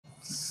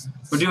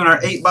We're doing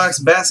our 8-box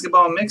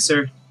basketball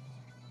mixer.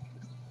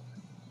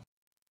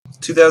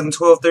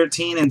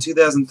 2012-13 and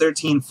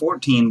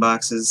 2013-14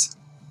 boxes.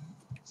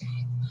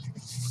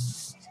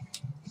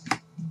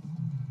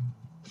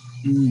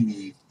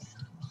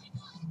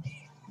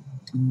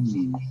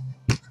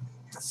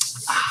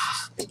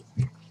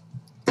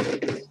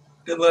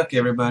 Good luck,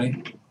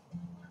 everybody.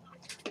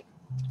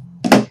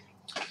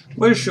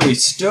 Where should we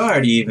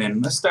start,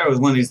 even? Let's start with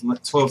one of these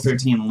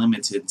 12-13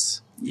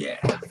 limiteds. Yeah.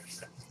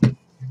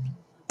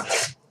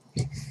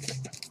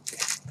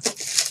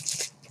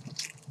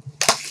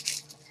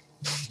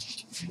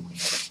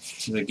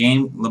 The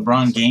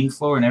LeBron game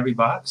floor in every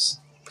box.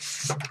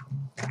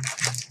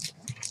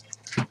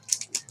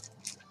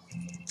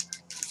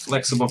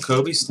 Flexible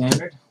Kobe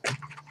standard.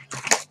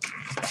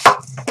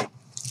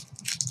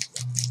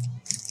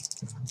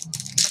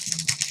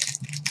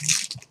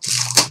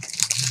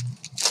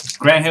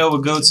 Grant Hill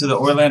would go to the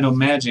Orlando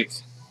Magic.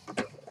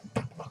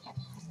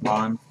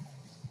 Grant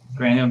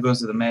Hill goes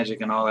to the Magic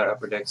and all that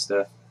Upper Deck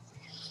stuff.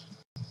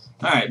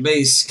 Alright,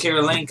 base,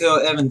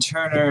 Kirilenko, Evan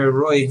Turner,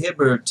 Roy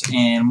Hibbert,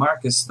 and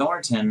Marcus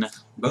Thornton.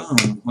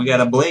 Boom. We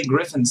got a Blake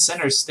Griffin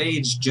center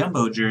stage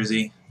jumbo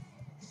jersey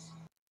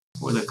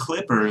for the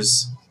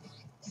Clippers.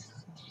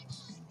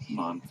 Come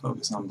on,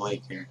 focus on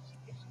Blake here.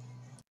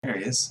 There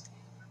he is.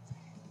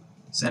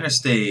 Center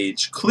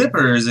stage.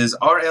 Clippers is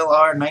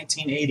RLR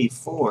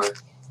 1984.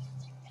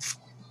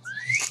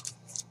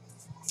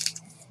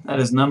 That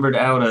is numbered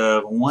out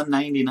of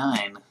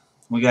 199.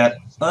 We got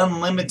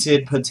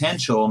Unlimited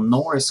Potential,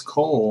 Norris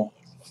Cole.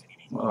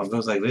 Well, it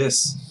goes like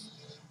this.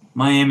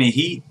 Miami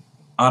Heat,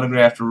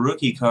 autographed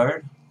rookie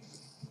card.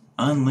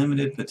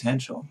 Unlimited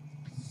Potential.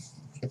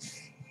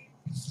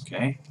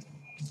 Okay.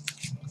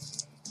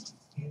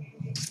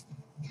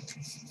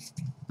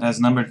 That's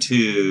number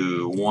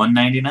 2,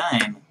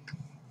 199.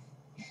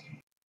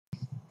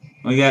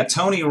 We got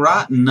Tony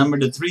Rotten,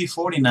 numbered to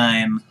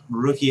 349,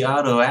 rookie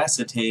auto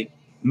acetate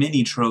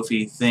mini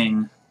trophy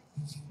thing.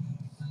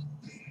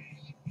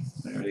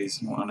 Whatever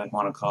these want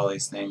to call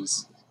these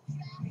things.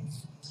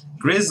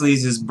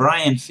 Grizzlies is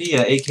Brian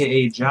Fia,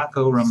 aka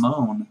Jocko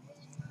Ramone.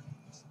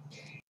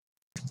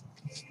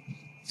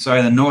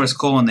 Sorry, the Norris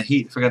Cole and the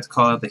Heat. Forgot to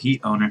call out the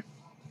Heat owner.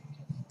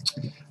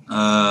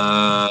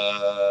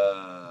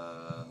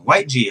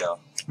 White Geo.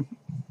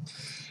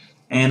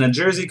 And a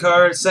jersey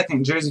card,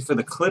 second jersey for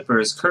the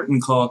Clippers, curtain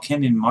call,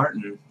 Kenyon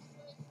Martin.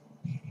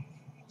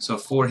 So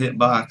 4-hit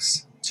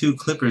box. 2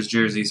 Clippers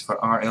jerseys for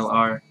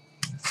RLR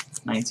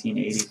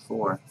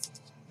 1984.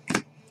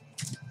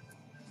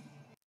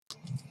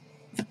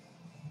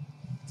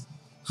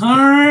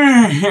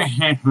 I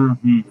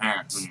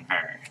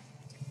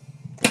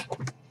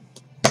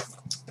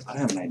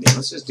have an idea.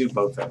 Let's just do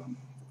both of them.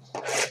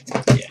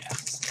 Yeah.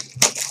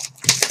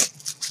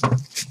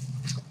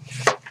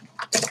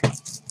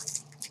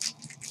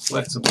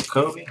 Flexible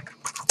Kobe.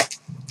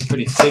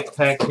 Pretty thick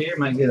pack here.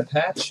 Might get a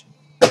patch.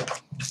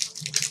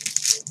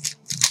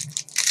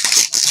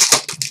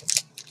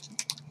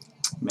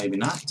 Maybe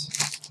not.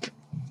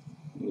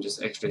 Maybe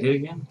just extra hit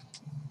again.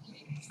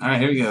 Alright,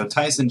 here we go.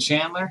 Tyson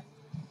Chandler.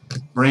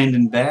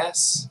 Brandon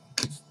Bass.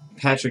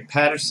 Patrick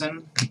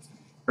Patterson.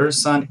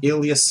 Ersan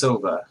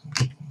Ilyasova.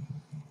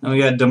 And we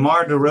got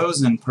DeMar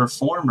DeRozan,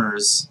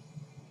 Performers.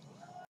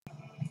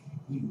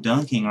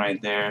 Dunking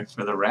right there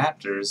for the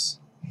Raptors.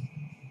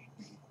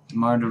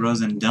 DeMar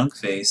DeRozan dunk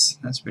face.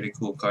 That's a pretty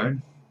cool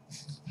card.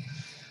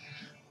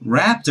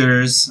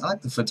 Raptors. I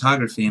like the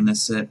photography in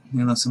this set,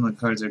 even though some of the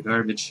cards are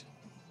garbage.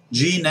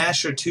 G.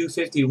 Nasher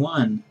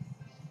 251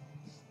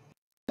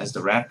 as the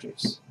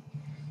Raptors.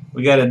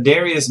 We got a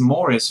Darius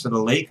Morris for the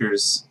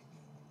Lakers.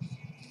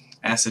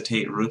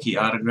 Acetate rookie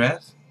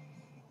autograph.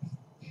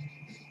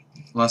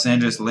 Los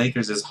Angeles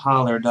Lakers is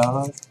Holler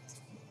Dog.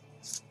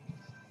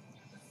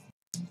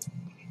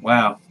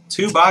 Wow.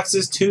 2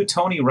 boxes, 2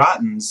 Tony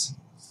Rottens.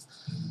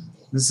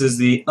 This is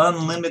the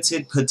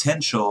Unlimited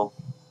Potential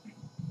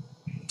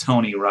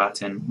Tony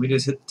Rotten. We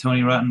just hit the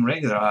Tony Rotten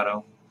regular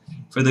auto.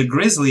 For the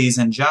Grizzlies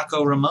and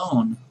Jocko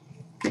Ramone.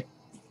 How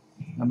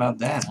about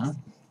that, huh?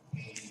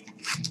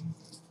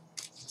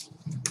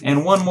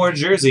 And one more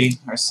jersey,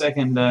 our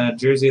second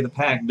jersey of the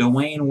pack,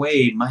 Dwayne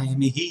Wade,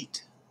 Miami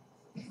Heat.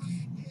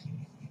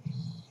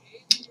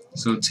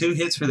 So 2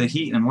 hits for the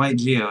Heat and White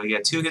Geo. You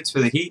got 2 hits for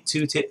the Heat,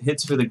 2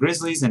 hits for the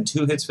Grizzlies, and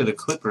 2 hits for the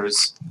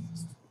Clippers.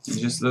 In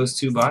just those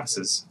 2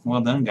 boxes. Well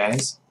done,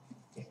 guys.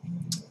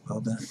 Well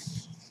done.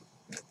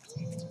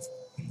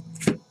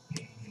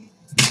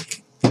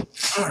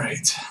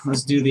 Alright,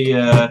 let's do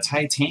the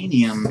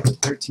Titanium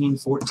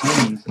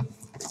 13-14.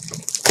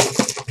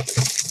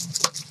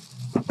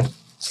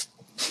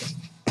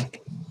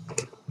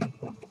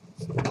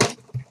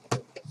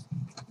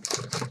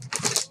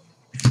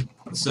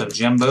 What's up,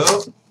 Jumbo?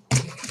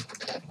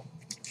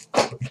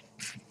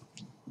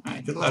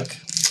 Alright, good luck.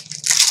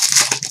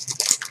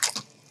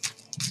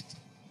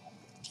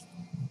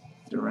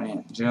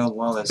 Durant, Gerald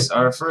Wallace.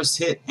 Our first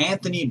hit,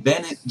 Anthony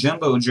Bennett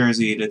Jumbo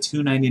jersey to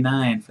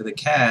 $2.99 for the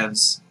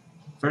Cavs.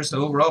 First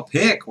overall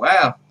pick.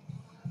 Wow.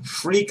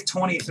 Freak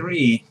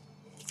 23.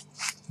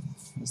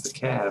 That's the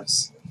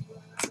Cavs.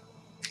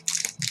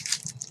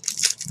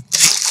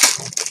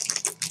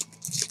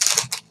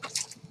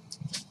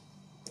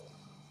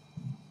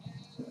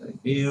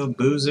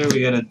 Boozer,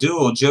 we got a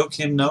duel.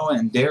 Joakim Noah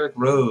and Derrick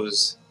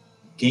Rose.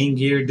 Game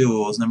Gear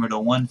Duels, number to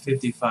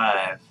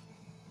 155.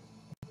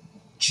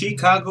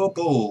 Chicago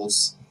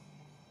Bulls.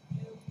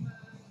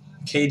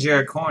 K.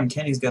 Jared Corn,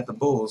 Kenny's got the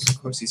Bulls.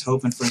 Of course, he's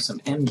hoping for some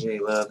MJ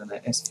love in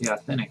the SP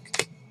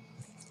Authentic.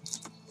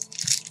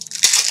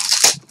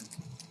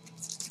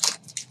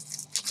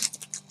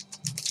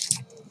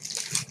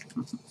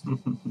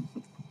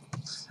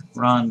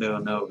 Rondo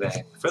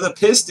Novak. For the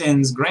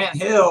Pistons, Grant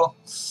Hill.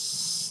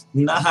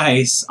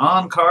 Nice.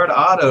 On-card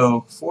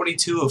auto.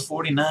 42 of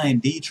 49.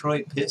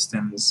 Detroit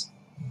Pistons.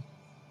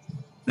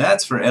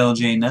 That's for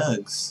LJ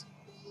Nugs.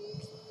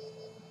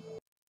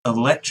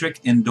 Electric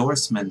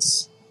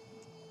endorsements.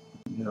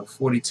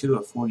 42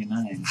 of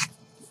 49.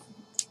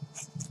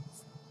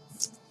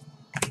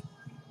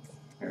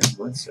 There's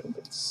Bledsoe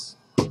base.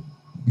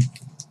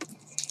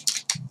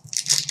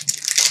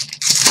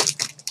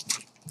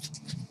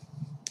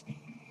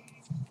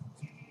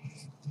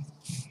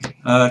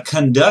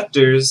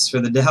 Conductors for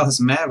the Dallas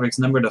Mavericks,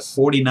 number to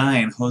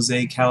 49,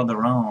 Jose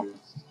Calderon.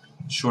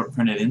 Short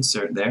printed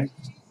insert there.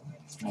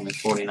 Only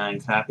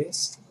 49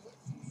 copies.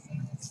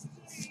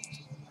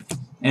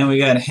 And we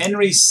got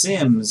Henry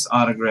Sims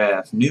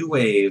autograph, New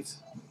Wave.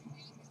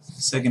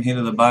 Second hit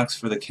of the box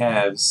for the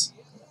Cavs.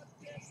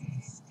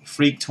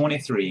 Freak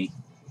 23.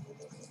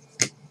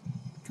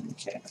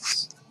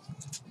 Cavs.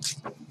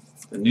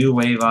 The New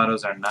Wave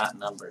autos are not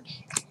numbered.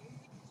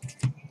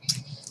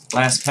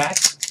 Last pack.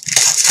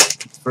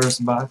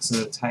 First box of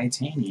the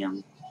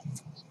Titanium.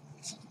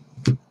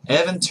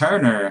 Evan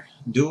Turner,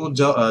 double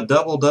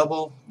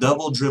dribble.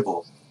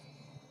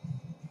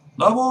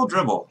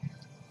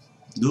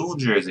 Dual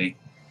jersey.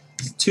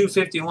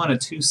 251 to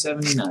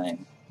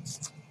 279.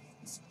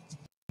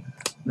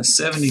 The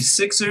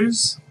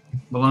 76ers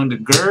belong to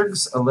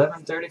Gergs,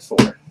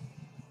 1134.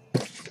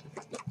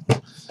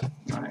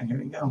 Alright, here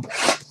we go.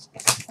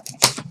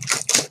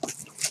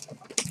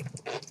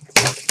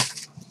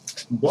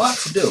 Block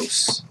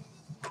dose.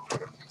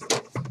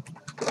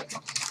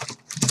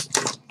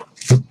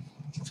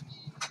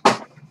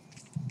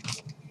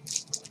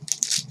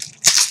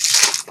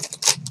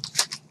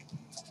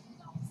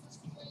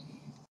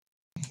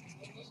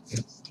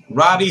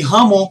 Robbie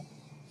Hummel,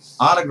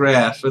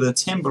 autograph for the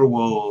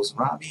Timberwolves.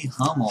 Robbie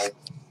Hummel.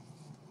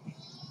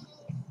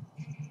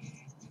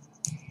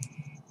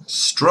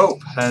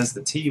 Strope has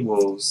the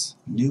T-Wolves.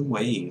 New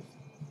Wave.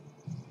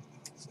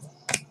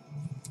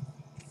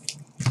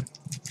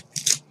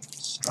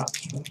 Strope.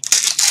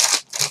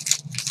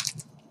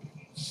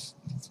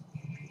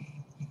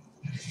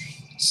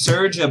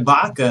 Serge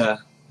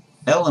Ibaka,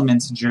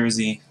 Elements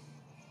jersey.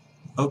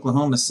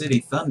 Oklahoma City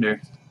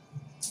Thunder.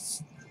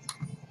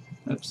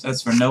 Oops,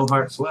 that's for No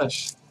Heart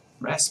Flush.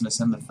 Rasmus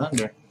and the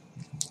Thunder.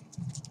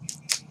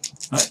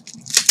 What?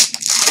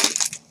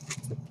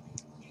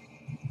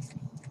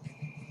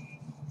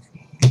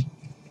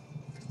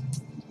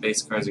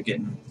 Base cards are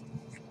getting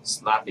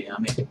sloppy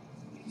on me.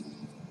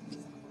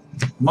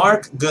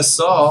 Mark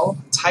Gasol,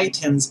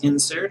 Titans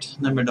insert,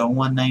 number to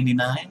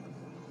 199.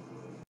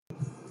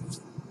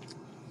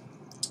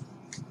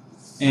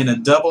 And a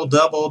double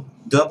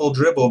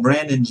dribble,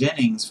 Brandon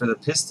Jennings for the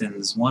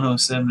Pistons,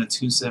 107 to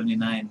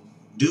 279.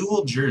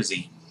 Dual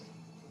jersey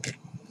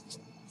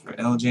for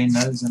LJ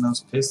Nugs and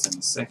those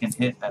Pistons. Second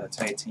hit out of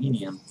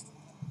Titanium.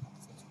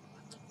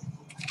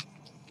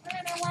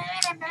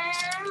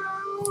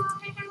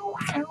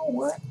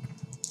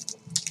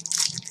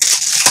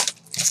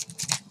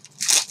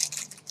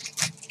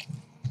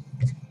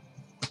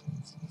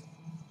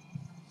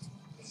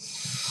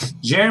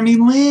 Jeremy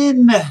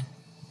Lin,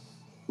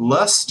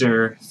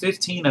 Luster,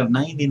 15 of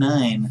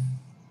 99.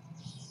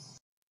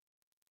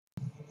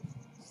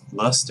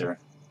 Luster.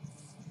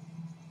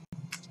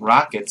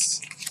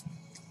 Rockets.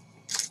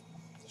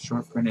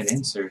 Short printed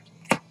insert.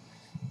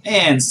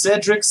 And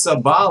Cedric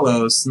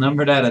Sabalos,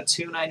 numbered at a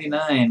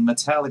 299.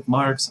 Metallic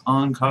marks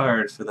on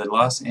card for the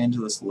Los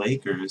Angeles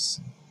Lakers.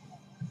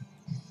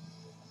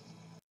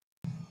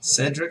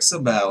 Cedric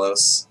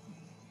Sabalos.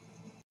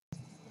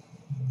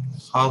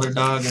 Holler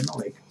Dog and the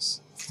Lakers.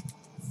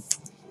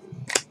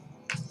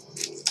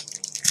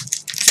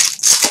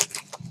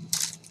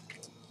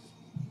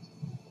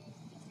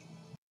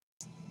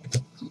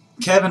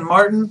 Kevin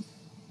Martin,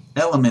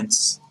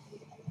 Elements.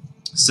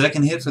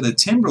 Second hit for the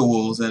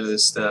Timberwolves out of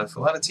this stuff. A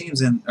lot of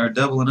teams are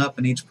doubling up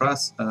in each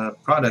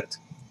product.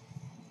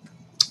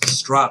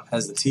 Strop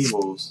has the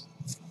T-Wolves.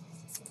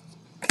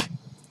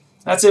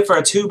 That's it for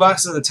our 2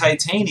 boxes of the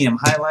Titanium,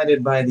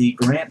 highlighted by the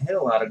Grant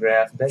Hill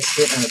autograph. Best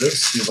hit out of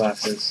those 2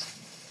 boxes.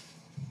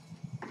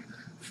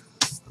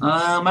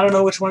 I don't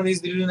know which one of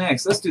these to do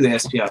next. Let's do the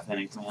SP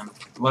Authentic, man.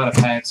 A lot of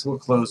packs. We'll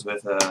close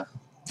with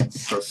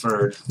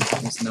Preferred.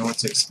 Just know what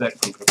to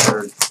expect from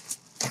Preferred.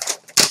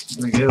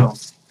 Here we go.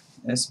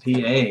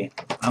 SPA.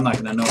 I'm not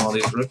going to know all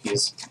these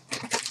rookies.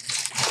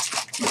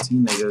 What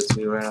team they go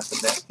to right off the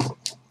bat.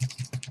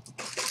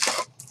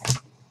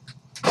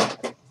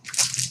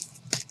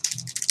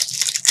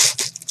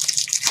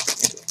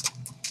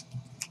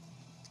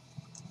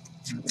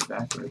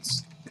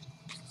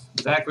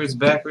 Backwards.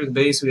 Backwards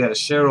base. We got a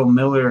Cheryl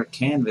Miller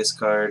canvas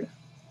card.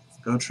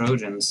 Go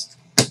Trojans.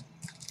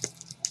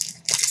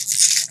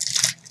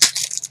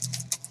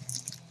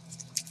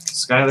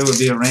 Skyler would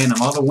be a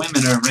random. All the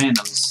women are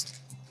randoms.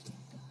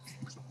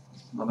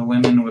 All the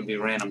women would be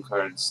random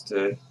cards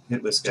to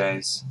hitless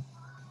guys.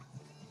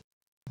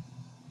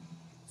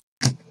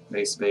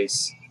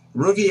 Base.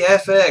 Rookie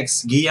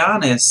FX,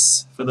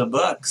 Giannis for the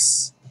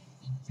Bucks.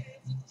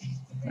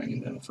 Try to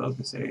get that in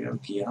focus. There you go,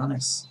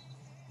 Giannis.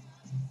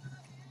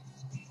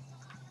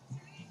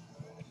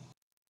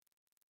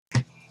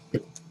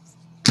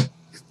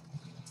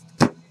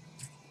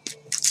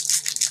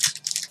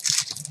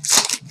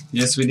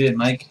 Yes, we did,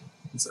 Mike.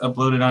 It's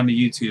uploaded onto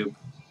YouTube.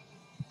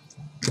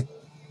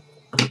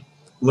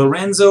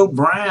 Lorenzo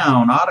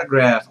Brown,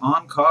 autograph,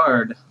 on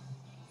card.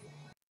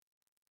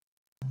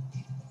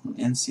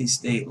 NC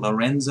State,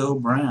 Lorenzo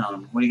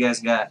Brown. What do you guys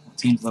got? What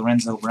team's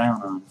Lorenzo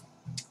Brown on?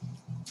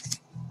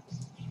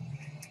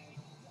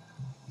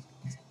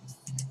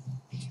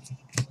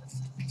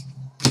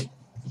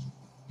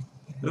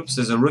 Oops,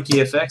 there's a rookie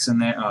FX in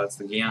there. Oh, it's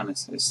the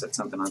Giannis. I just set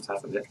something on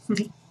top of it.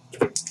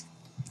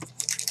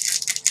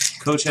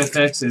 Coach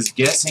FX is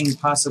guessing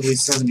possibly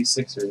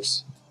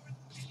 76ers.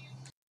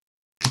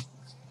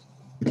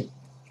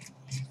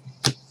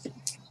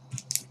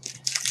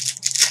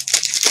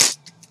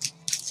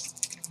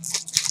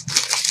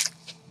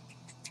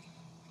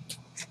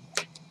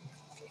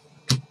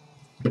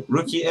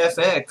 Rookie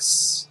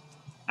FX,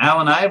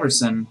 Allen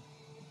Iverson,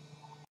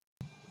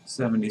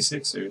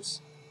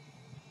 76ers.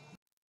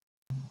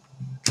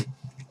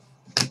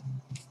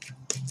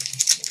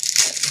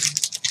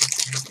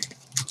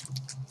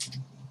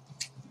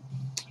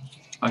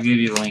 I'll give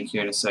you the link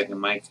here in a second,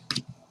 Mike.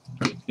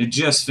 It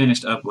just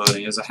finished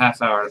uploading. It was a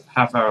half hour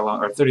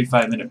long, or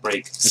 35-minute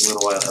break. It took a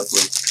little while to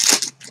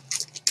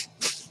upload.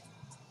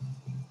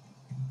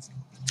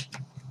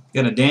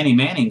 Got a Danny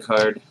Manning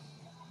card.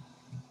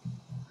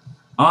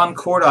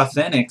 On-court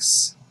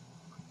Authentics,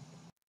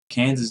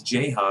 Kansas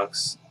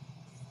Jayhawks.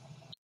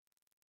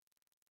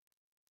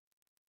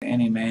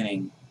 Danny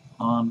Manning,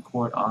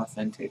 on-court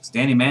Authentics.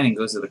 Danny Manning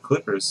goes to the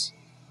Clippers.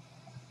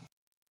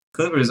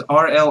 Clippers,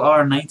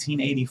 RLR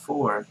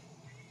 1984.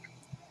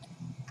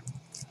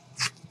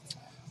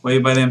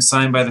 Waived by them,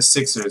 signed by the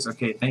Sixers.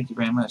 Okay, thank you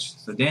very much.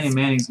 So Danny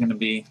Manning's going to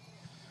be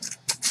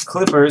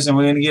Clippers, and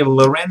we're going to give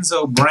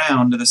Lorenzo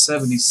Brown to the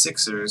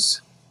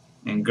 76ers.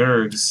 And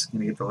Gerg's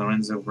going to get the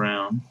Lorenzo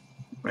Brown.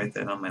 Write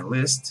that on my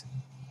list,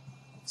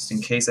 just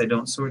in case I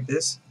don't sort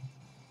this.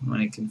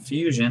 Any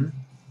confusion.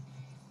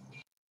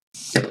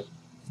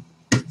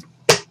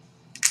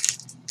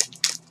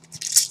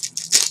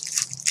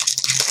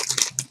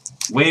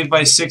 Waived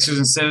by Sixers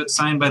and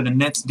signed by the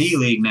Nets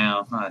D-League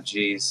now. Oh,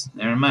 jeez.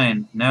 Never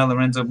mind. Now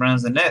Lorenzo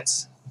Brown's the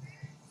Nets.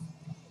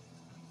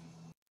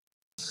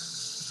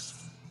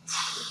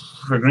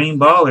 For Green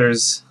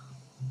Ballers,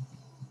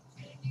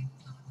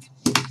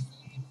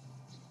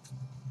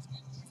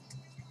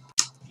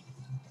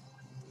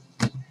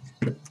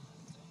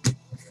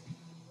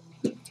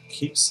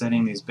 keep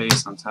setting these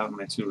base on top of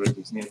my two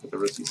rookies. Need to put the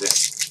rookies in.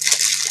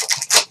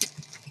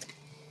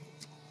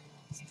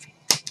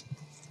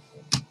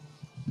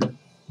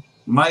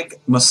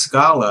 Mike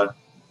Muscala,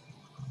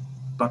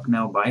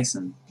 Bucknell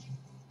Bison,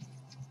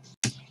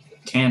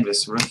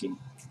 canvas rookie.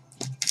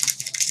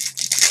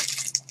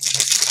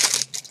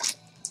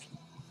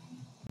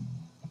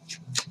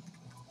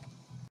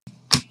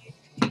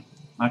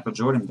 Michael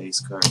Jordan base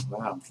card.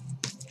 Wow.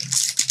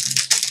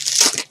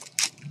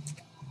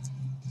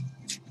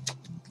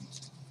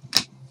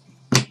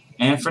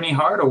 Anthony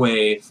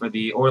Hardaway for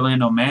the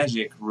Orlando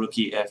Magic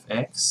rookie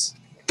FX.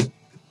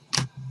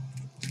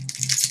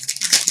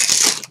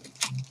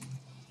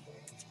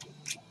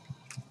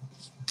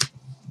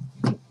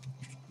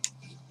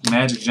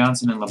 Magic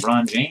Johnson and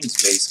LeBron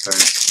James base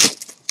cards.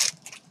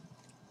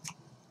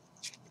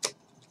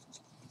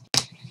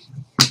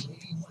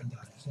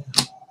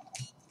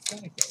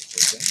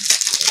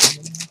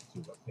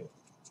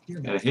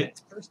 Got a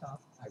hit. First off,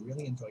 I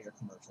really enjoy your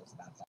commercials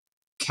about that.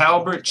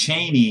 Calbert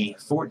Chaney,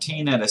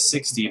 14 out of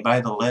 60 by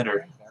the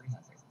letter.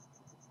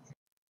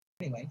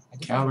 Anyway,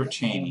 Calbert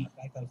Chaney.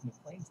 Geico's new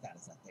claim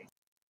status update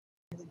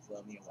really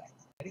blow me away.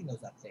 Getting those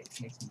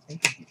updates makes me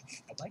think of you.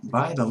 I'd like to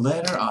By the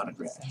letter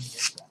autograph.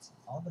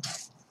 All the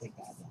best, Big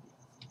Bad Guy.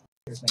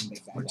 Here's my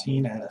Big Bad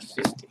 14 out of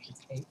 50.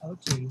 It's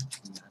 802. Not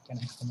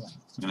gonna happen late.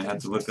 I'm going to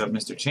have to look up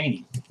Mr.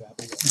 Chaney.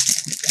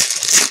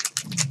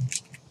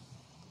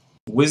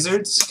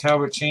 Wizards.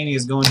 Calbert Chaney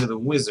is going to the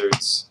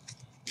Wizards.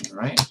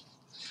 Alright.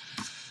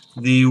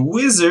 The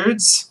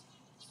Wizards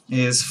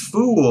is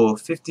Fool,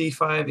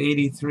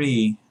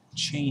 5583,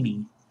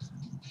 Chaney.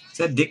 Is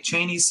that Dick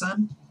Cheney's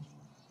son?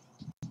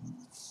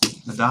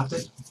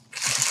 Adopted?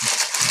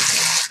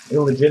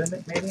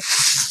 Illegitimate, maybe?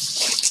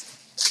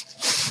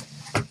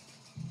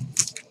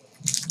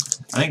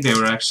 I think they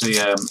were actually,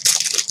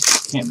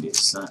 can't be his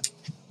son.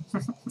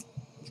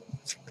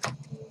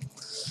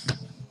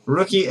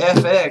 Rookie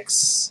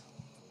FX,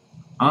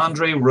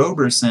 Andre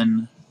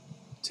Roberson,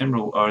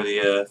 or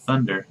the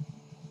Thunder.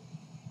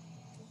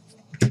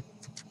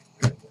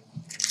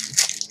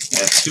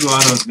 2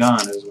 autos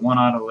gone. There's 1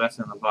 auto left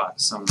in the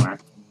box somewhere.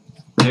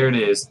 There it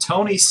is.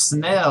 Tony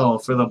Snell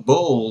for the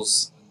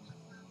Bulls.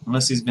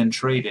 Unless he's been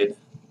traded.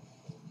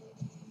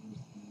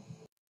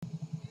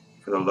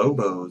 For the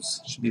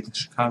Lobos. Should be the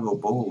Chicago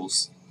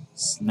Bulls.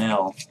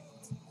 Snell.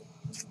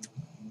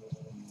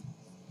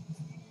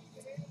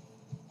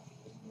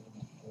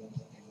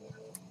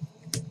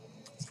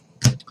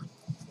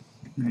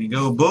 There you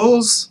go,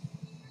 Bulls.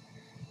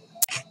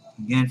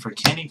 Again for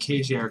Kenny,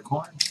 KJR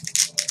Corn.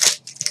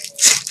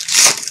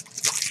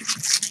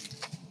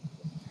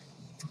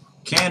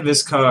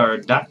 Canvas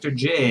card, Dr.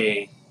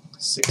 J,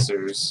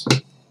 Sixers.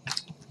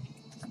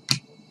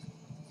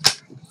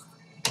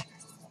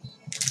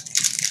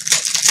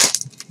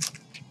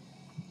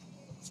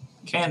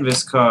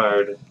 Canvas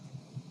card,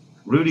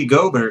 Rudy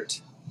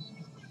Gobert.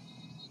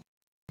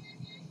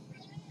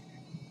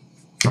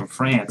 From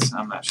France.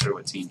 I'm not sure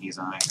what team he's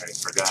on. I already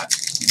forgot.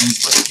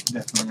 He's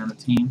definitely on the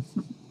team.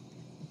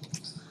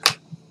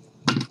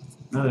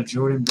 Another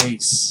Jordan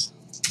base.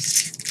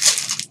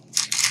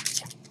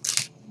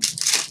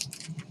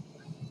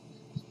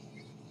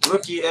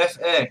 Rookie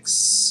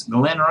FX.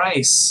 Glenn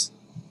Rice.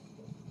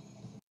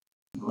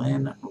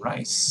 Glenn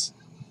Rice.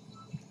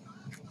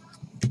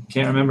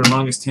 Can't remember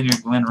longest tenure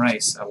Glenn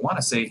Rice. I want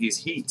to say he's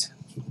Heat.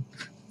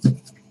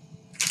 It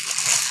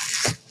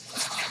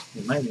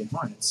might be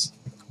Hornets.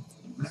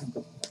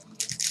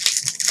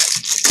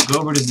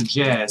 Gobert is the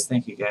Jazz.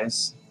 Thank you,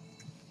 guys.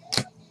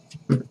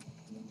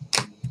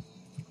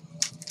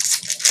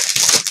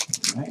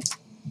 Alright.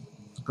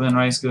 Glenn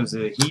Rice goes to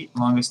the Heat.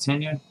 Longest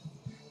tenure.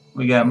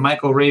 We got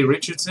Michael Ray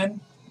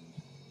Richardson.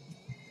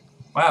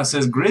 Wow, it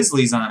says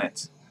Grizzlies on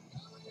it.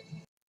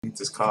 It's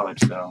his college,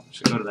 though.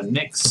 Should go to the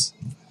Knicks.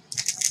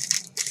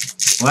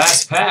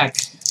 Last pack.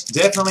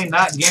 Definitely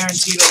not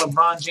guaranteed a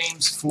LeBron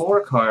James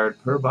floor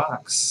card per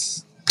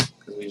box.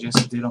 Because we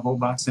just did a whole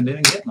box and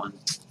didn't get one.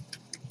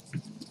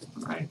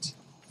 Alright.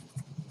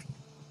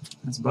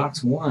 That's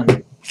box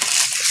 1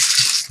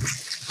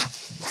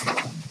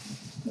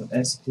 of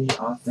SP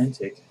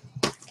Authentic.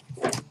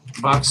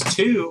 Box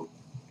 2.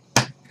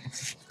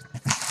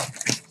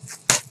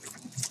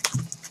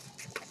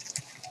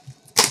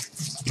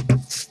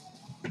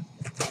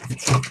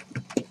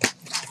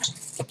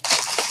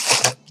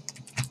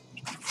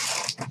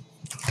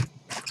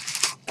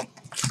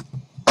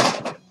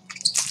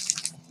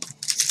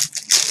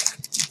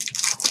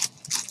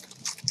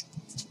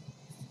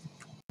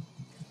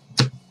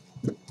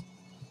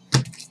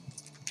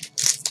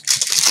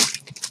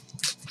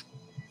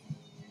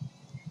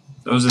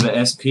 Those are the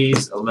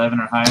SPs, 11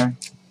 or higher.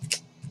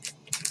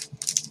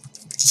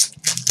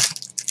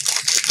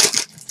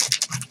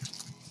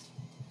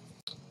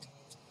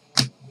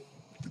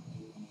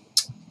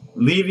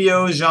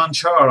 Livio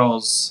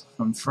Jean-Charles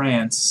from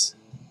France.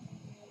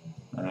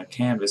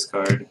 Canvas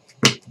card.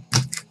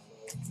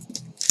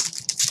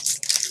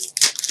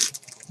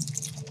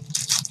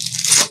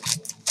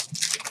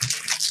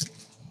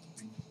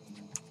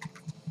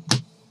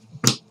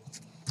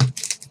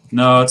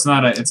 No, it's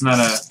not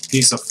a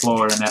piece of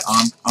floor, and that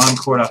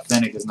on-court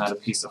authentic is not a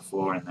piece of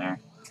floor in there.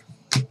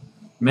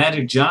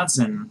 Magic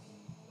Johnson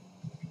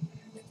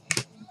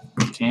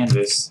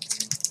canvas.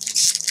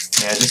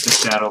 Yeah, just a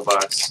shadow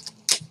box.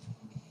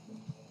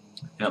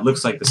 And it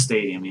looks like the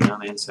stadium, you know, on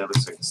the inside it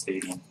looks like the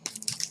stadium.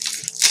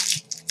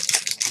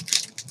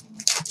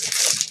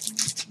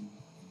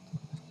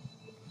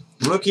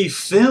 Rookie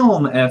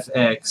Film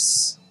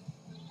FX.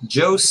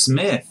 Joe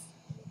Smith.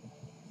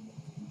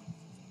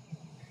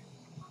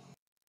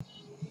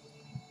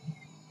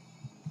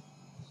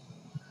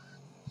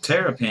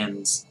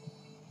 Terrapins.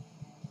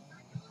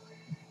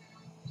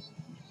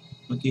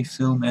 Rookie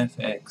Film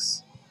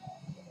FX.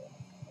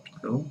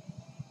 Cool.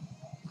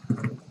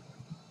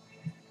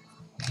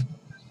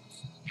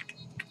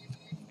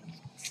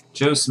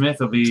 Joe Smith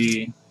will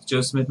be... Is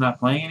Joe Smith not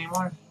playing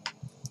anymore?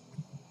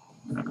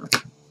 I don't know.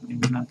 Maybe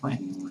he's not playing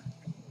anymore.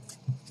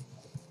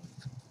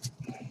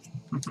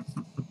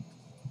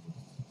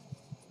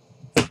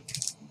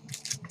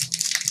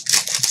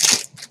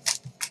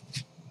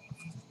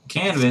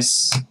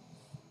 Canvas.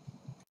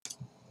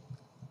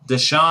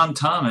 Deshaun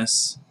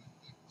Thomas.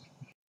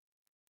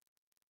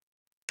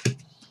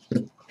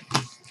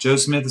 Joe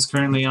Smith is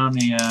currently on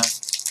the...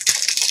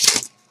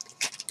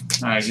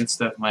 Alright, good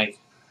stuff, Mike.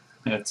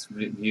 That's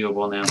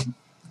viewable now.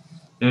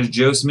 There's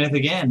Joe Smith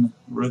again.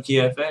 Rookie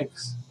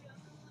FX.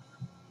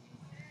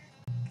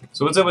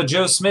 So what's up with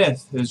Joe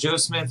Smith? Is Joe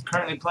Smith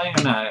currently playing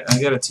or not?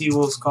 I got a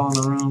T-Wolves call in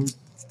the room.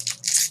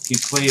 He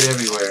played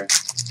everywhere.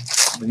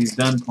 But he's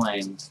done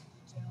playing.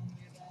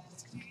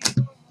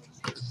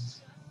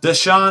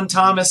 Deshaun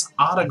Thomas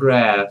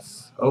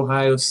autograph.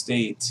 Ohio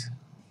State.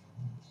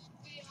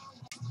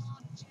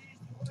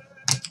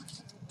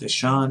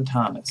 Deshaun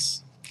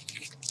Thomas.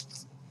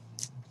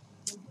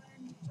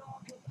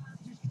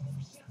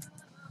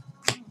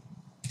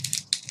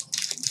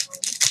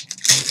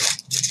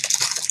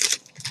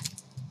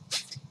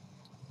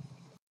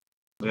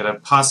 We got a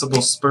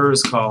possible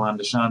Spurs call on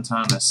Deshaun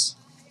Thomas.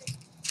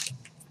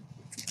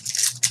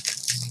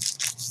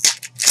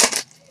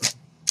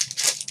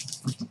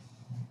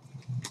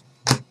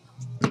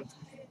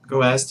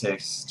 Go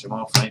Aztecs,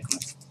 Jamal Franklin.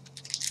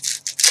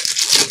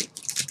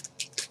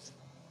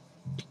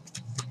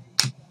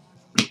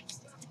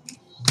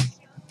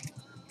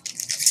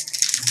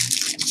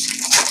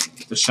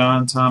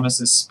 Deshaun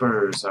Thomas's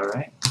Spurs. All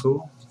right,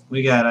 cool.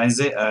 We got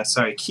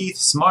Keith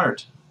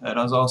Smart. That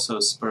was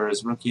also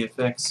Spurs. Rookie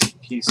FX,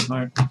 Keith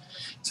Smart.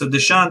 So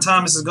Deshaun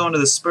Thomas is going to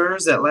the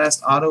Spurs. That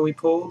last auto we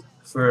pulled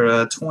for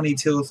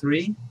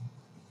 20-3.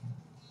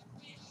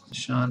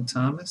 Deshaun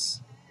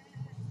Thomas.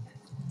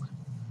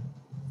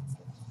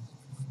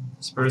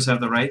 Spurs have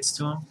the rights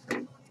to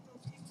him.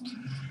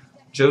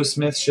 Joe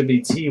Smith should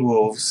be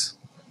T-Wolves.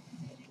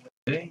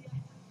 Okay.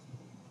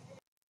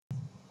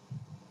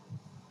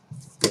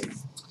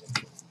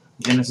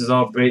 Again, this is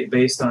all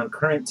based on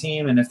current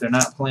team, and if they're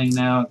not playing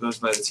now, it goes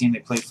by the team they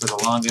played for the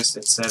longest,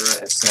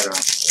 etc., etc.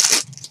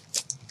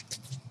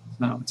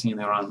 Not what team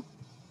they were on,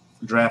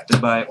 drafted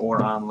by,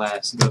 or on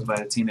last. It goes by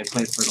the team they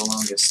played for the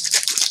longest.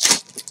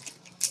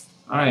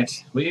 All right,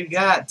 we've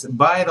got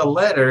by the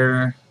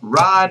letter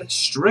Rod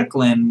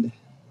Strickland.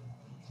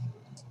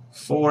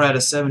 4 out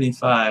of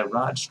 75.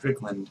 Rod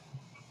Strickland.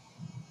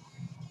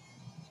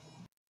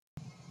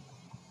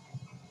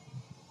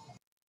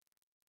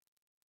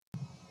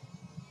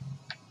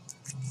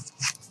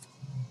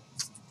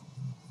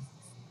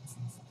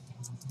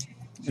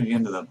 Gonna get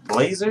into the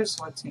Blazers?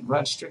 What team?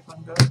 Rod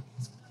Strickland go?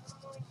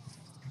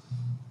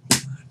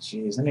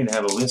 Jeez, I need to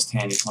have a list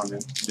handy for me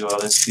to do all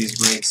these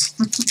breaks.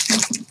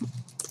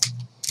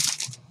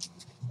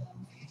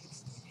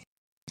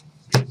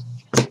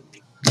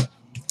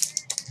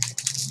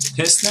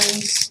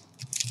 Pistons?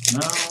 No.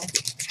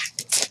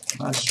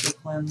 Rod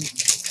Strickland.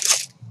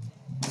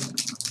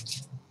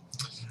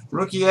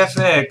 Rookie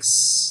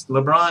FX.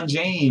 LeBron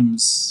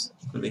James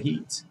for the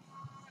Heat.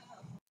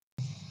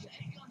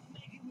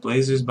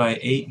 Blazers by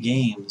 8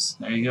 games.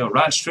 There you go.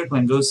 Rod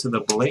Strickland goes to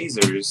the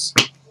Blazers.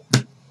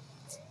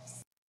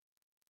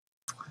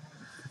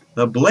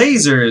 The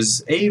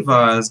Blazers.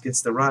 Avaz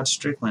gets the Rod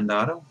Strickland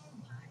auto.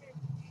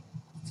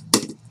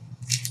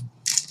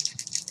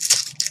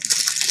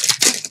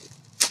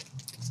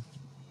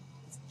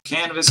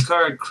 Canvas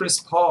card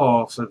Chris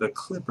Paul for the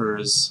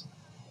Clippers.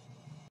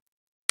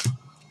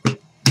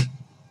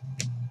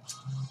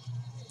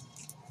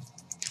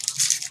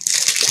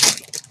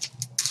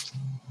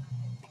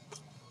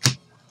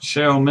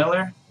 Cheryl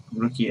Miller,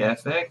 Rookie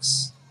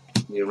FX.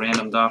 We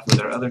randomed off with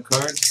our other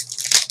card.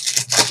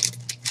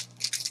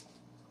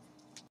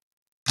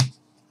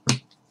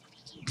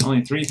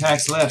 Only 3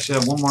 packs left. Should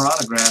have one more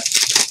autograph.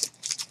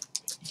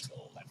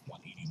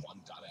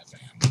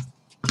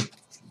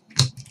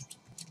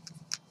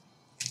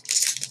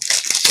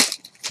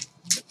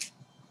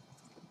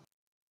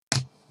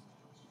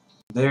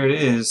 There it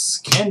is.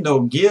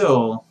 Kendall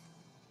Gill.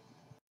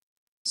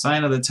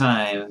 Sign of the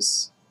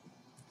times.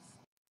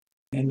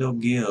 Kendall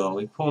Gill.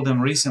 We pulled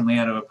him recently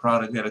out of a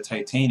product out of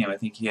Titanium. I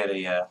think he had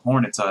a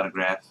Hornets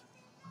autograph.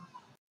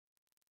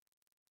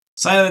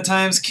 Sign of the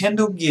times,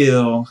 Kendall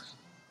Gill.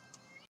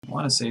 I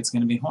want to say it's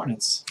going to be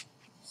Hornets.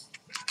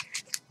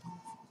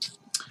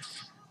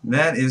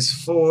 That is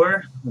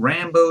for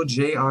Rambo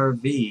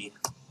JRV.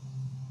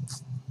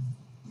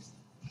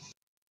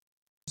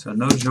 So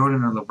no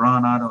Jordan or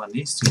LeBron auto in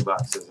these 2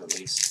 boxes at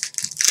least.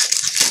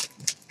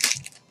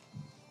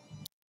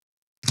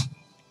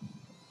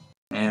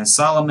 And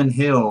Solomon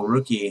Hill,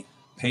 Rookie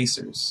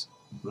Pacers.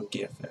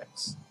 Rookie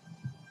FX.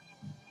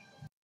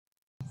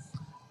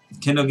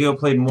 Kendall Gill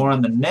played more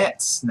on the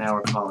Nets, now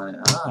we're calling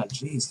it. Ah,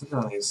 jeez, look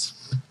at all these.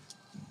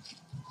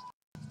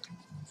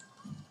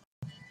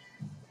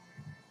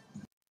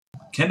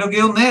 Kendall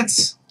Gill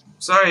Nets.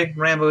 Sorry,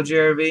 Rambo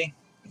JRV.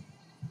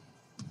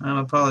 I'm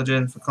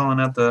apologizing for calling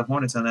out the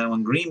Hornets on that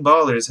one. Green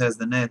Ballers has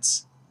the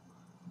Nets.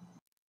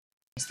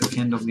 That's the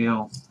Kendall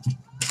Gill.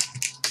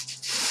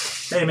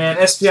 Hey man,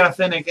 SP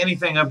Authentic,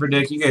 anything upper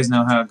deck, you guys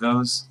know how it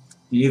goes.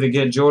 You either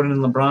get Jordan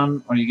and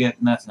LeBron, or you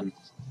get nothing.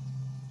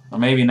 Or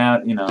maybe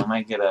now, you know, I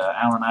might get a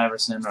Allen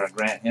Iverson, or a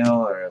Grant Hill,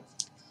 or a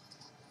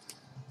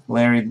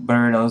Larry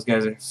Bird. Those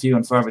guys are few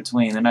and far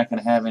between. They're not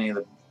going to have any of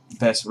the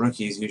best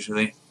rookies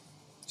usually.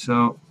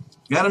 So,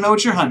 you got to know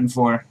what you're hunting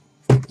for.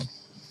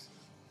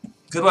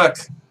 Good luck.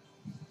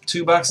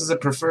 2 boxes of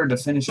preferred to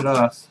finish it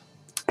off.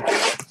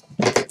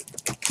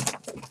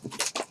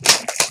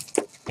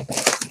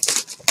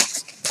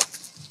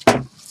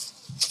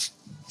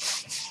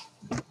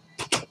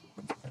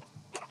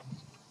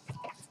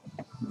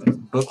 The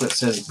booklet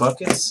says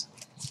buckets.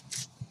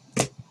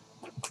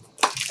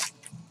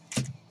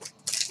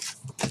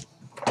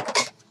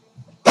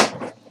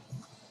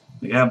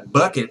 We got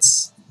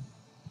buckets.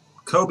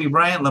 Kobe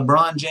Bryant,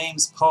 LeBron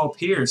James, Paul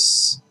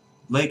Pierce.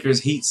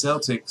 Lakers, Heat,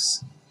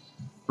 Celtics.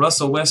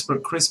 Russell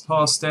Westbrook, Chris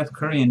Paul, Steph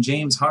Curry, and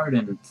James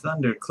Harden.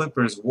 Thunder,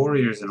 Clippers,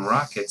 Warriors, and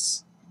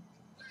Rockets.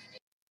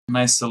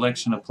 Nice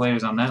selection of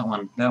players on that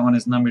one. That one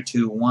is number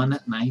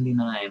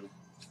 2/199.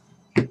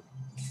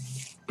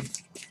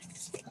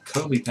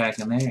 Kobe pack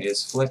in there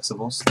is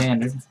flexible,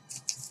 standard.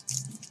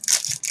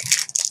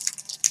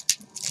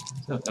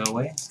 What's up,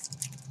 Elway?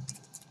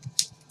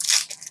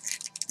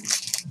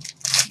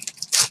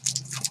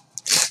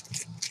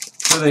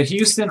 For the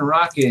Houston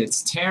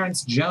Rockets,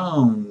 Terrence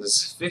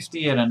Jones,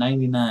 50 out of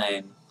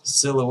 99.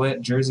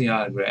 Silhouette jersey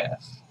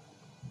autograph.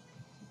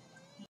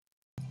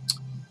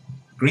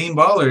 Green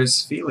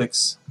Ballers,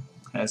 Felix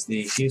has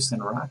the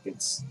Houston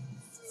Rockets.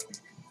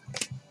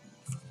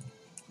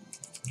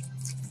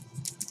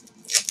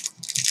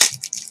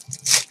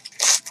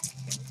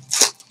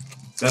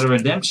 Got a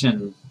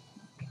redemption.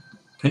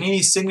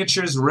 Panini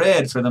Signatures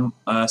Red for the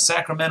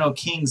Sacramento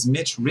Kings,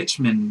 Mitch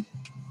Richmond.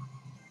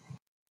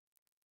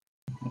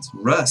 That's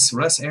Russ.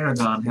 Russ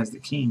Aragon has the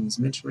Kings,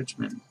 Mitch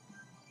Richmond.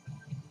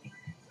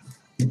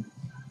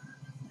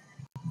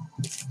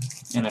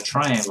 And a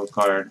triangle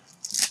card.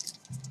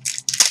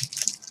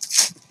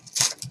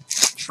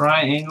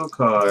 Triangle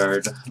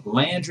card.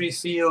 Landry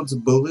Fields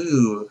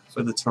Blue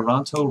for the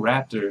Toronto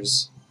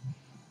Raptors.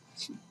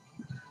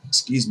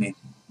 Excuse me.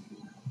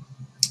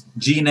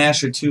 G.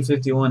 Nasher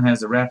 251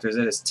 has the Raptors.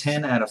 That is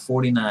 10 out of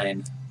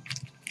 49.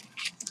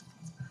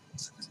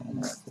 10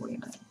 out of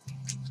 49.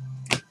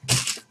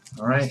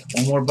 All right,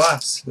 one more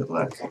box. Good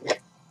luck.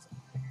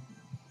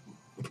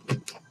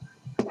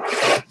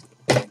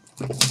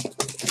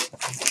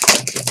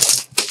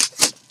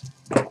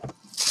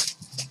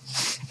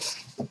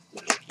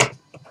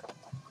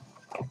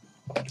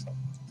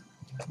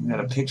 We got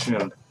a picture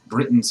of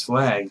Britain's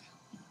flag.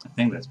 I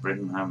think that's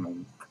Britain.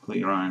 I'm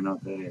completely wrong. I know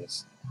what that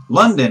is.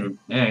 London.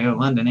 There you go,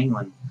 London,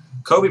 England.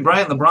 Kobe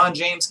Bryant, LeBron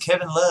James,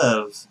 Kevin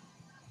Love.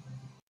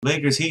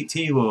 Lakers, Heat,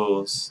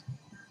 T-Wolves.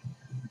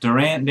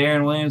 Durant,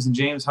 Darren Williams, and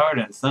James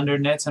Harden. Thunder,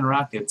 Nets, and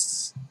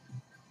Rockets.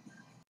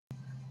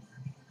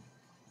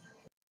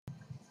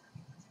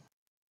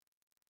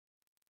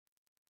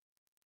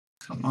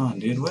 Come on,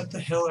 dude. What the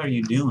hell are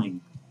you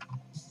doing?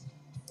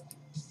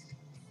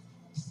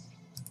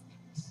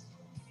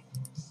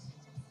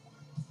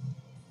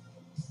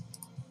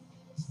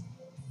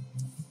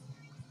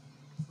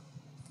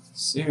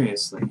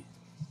 Seriously.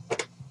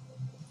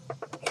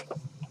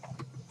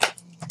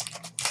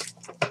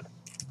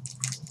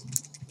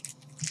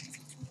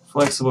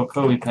 Flexible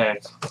Kobe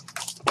pack.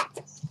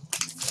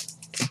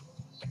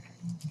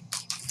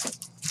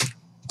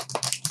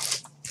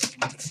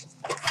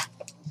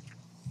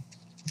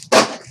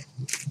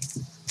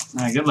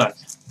 Alright, good luck.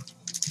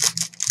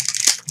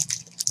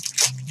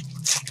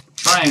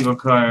 Triangle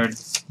card.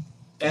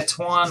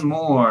 Etuan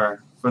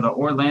Moore for the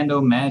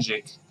Orlando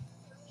Magic.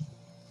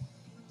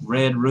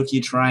 Red rookie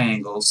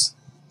triangles.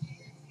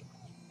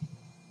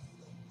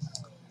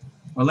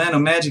 Orlando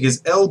Magic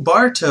is El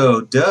Barto.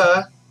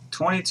 Duh.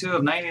 22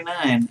 of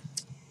 99.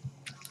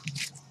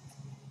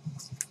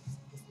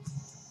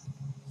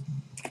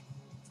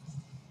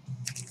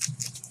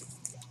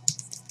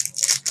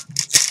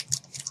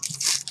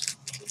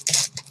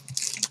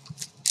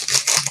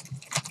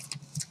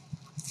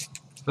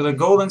 For the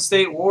Golden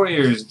State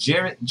Warriors,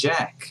 Jarrett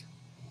Jack.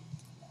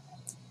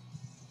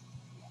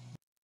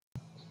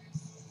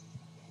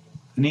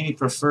 Panini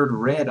Preferred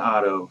Red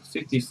Auto,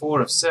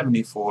 54 of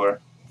 74.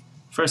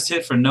 First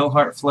hit for No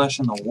Heart Flush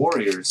on the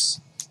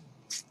Warriors.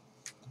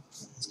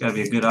 It's got to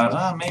be a good auto.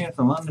 Oh, maybe if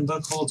the London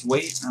book holds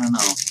weight. I don't know.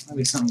 Might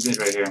be something good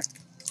right here.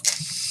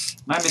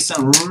 Might be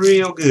something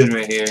real good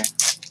right here.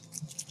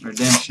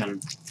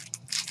 Redemption.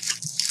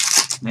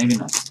 Maybe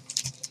not.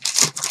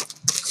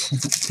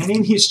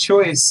 Panini's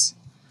Choice.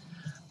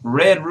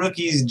 Red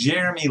Rookies,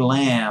 Jeremy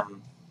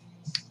Lamb.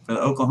 For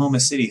the Oklahoma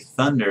City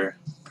Thunder.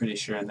 Pretty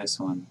sure in this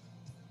one.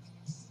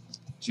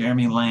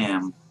 Jeremy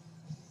Lamb.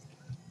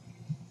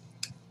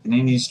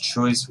 Panini's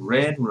Choice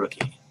Red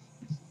Rookie.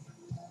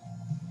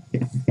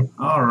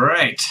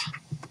 Alright.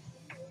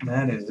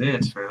 That is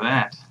it for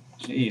that.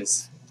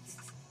 Jeez.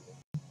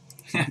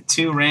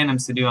 2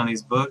 randoms to do on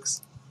these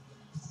books.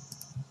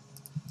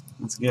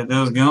 Let's get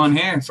those going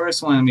here.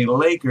 First one will be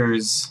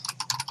Lakers,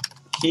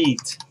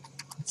 Heat,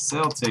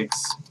 Celtics.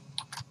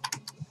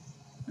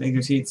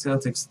 Lakers, Heat,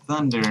 Celtics,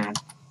 Thunder.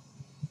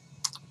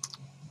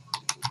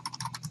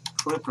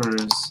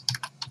 Clippers,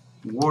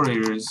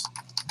 Warriors,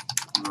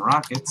 and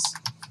Rockets.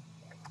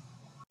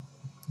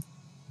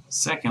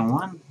 Second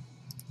one,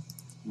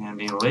 gonna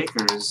be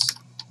Lakers,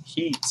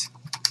 Heat,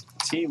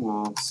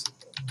 T-Wolves,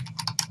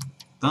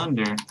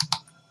 Thunder,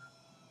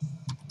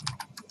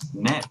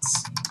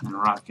 Nets, and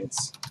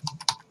Rockets.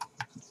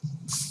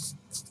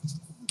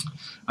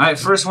 Alright,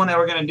 first one that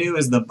we're gonna do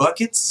is the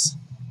Buckets.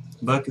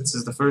 Buckets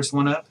is the first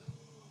one up.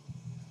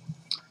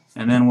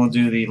 And then we'll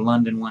do the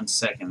London one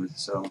second.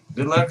 So,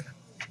 good luck.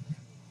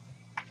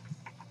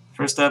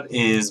 First up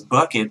is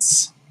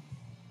Buckets.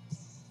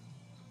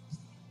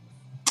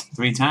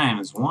 3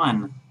 times.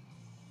 1,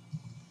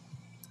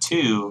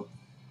 2,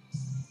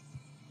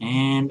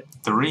 and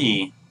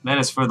 3. That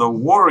is for the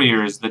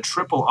Warriors, the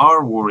Triple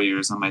R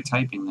Warriors on my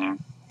typing there.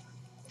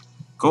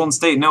 Golden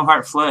State No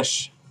Heart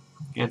Flush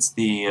gets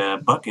the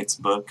Buckets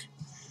book.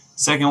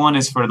 Second one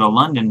is for the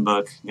London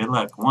book. Good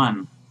luck.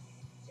 1,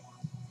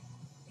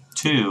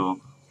 2,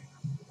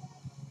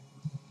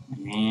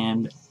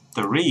 and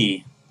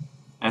 3.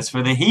 That's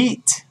for the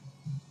Heat.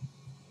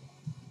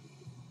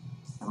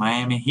 The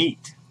Miami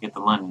Heat get the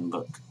London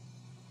book.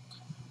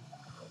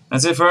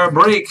 That's it for our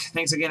break.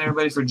 Thanks again,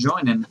 everybody, for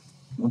joining.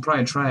 we'll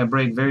probably try a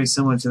break very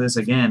similar to this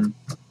again.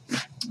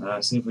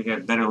 See if we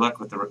get better luck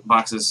with the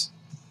boxes,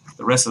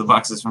 the rest of the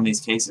boxes from these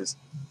cases.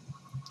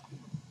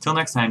 Till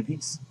next time,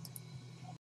 peace.